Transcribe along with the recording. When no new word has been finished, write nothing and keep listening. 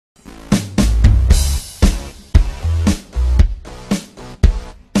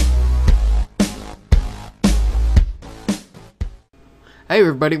Hey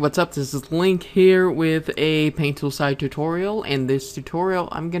everybody, what's up? This is Link here with a Paint Tool Side tutorial. In this tutorial,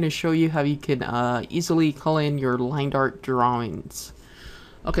 I'm going to show you how you can easily color in your line art drawings.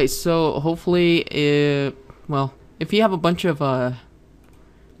 Okay, so hopefully, if you have a bunch of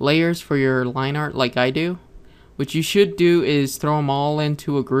layers for your line art like I do, what you should do is throw them all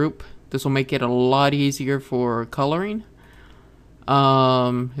into a group. This will make it a lot easier for coloring.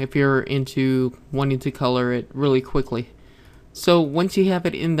 If you're into wanting to color it really quickly. So once you have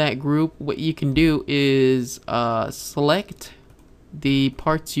it in that group, what you can do is select the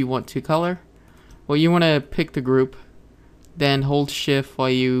parts you want to color. Well, you want to pick the group, then hold shift while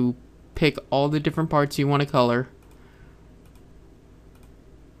you pick all the different parts you want to color.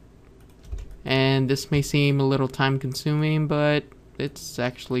 And this may seem a little time consuming, but it's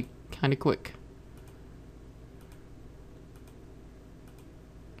actually kind of quick.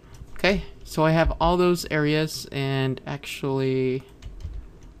 Okay, so I have all those areas, and actually,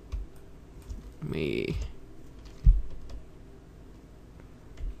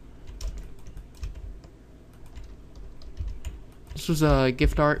 this was a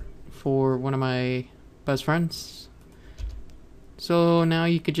gift art for one of my best friends. So now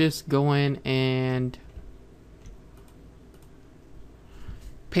you could just go in and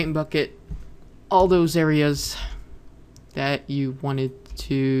paint bucket all those areas that you wanted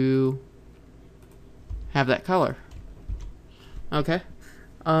to have that color. Okay,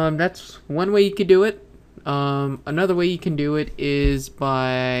 that's one way you could do it. Another way you can do it is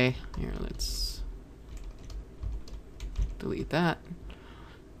by let's delete that.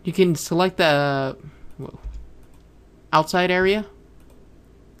 You can select the outside area,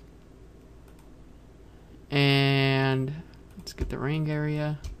 and let's get the ring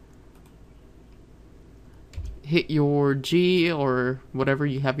area. Hit your G or whatever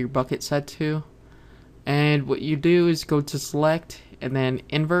you have your bucket set to, and what you do is go to select and then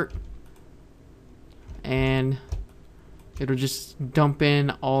invert, and it'll just dump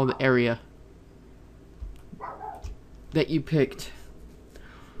in all the area that you picked.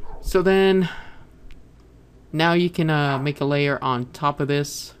 So then now you can make a layer on top of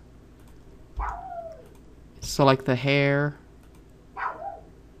this. Select the hair,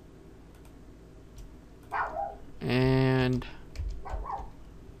 and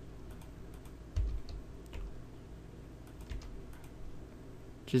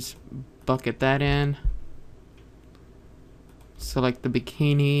just bucket that in. Select the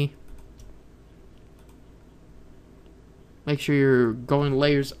bikini. Make sure you're going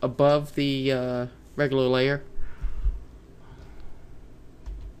layers above the regular layer.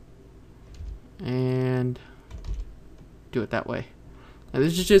 And do it that way. Now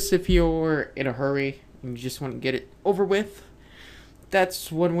this is just if you're in a hurry and you just want to get it over with.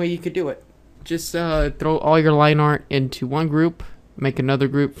 That's one way you could do it. Just throw all your line art into one group. Make another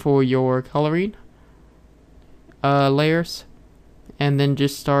group for your coloring layers, and then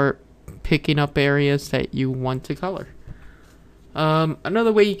just start picking up areas that you want to color.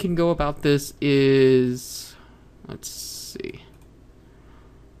 Another way you can go about this is, let's see.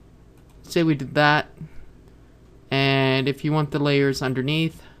 Say we did that, and if you want the layers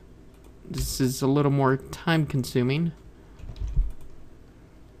underneath, this is a little more time consuming.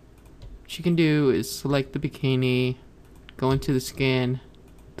 What you can do is select the bikini, go into the skin,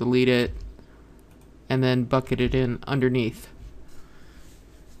 delete it, and then bucket it in underneath,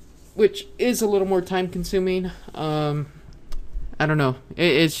 which is a little more time consuming. I don't know,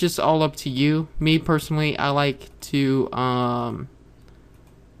 it's just all up to you. Me personally, I like to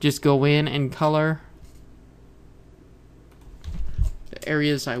just go in and color the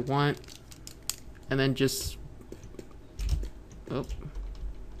areas I want, and then just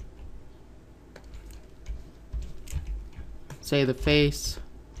say the face.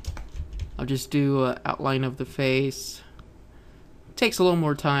 I'll just do an outline of the face. It takes a little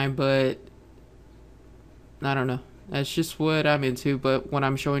more time, but I don't know. That's just what I'm into, but what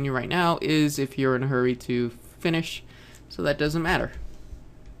I'm showing you right now is if you're in a hurry to finish, so that doesn't matter.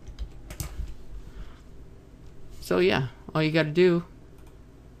 So yeah, all you gotta do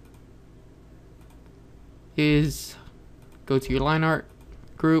is go to your line art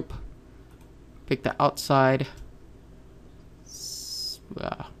group, pick the outside,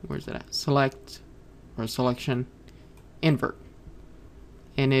 where's it at? Select, or selection, invert,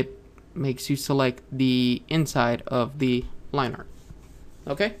 and it makes you select the inside of the line art.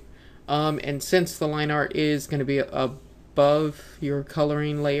 Okay, and since the line art is going to be above your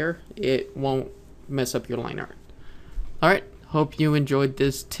coloring layer, it won't mess up your line art. Alright, hope you enjoyed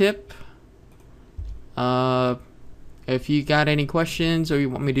this tip. If you got any questions or you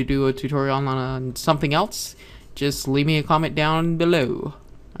want me to do a tutorial on something else, just leave me a comment down below.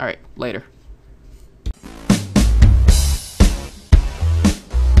 Alright, later.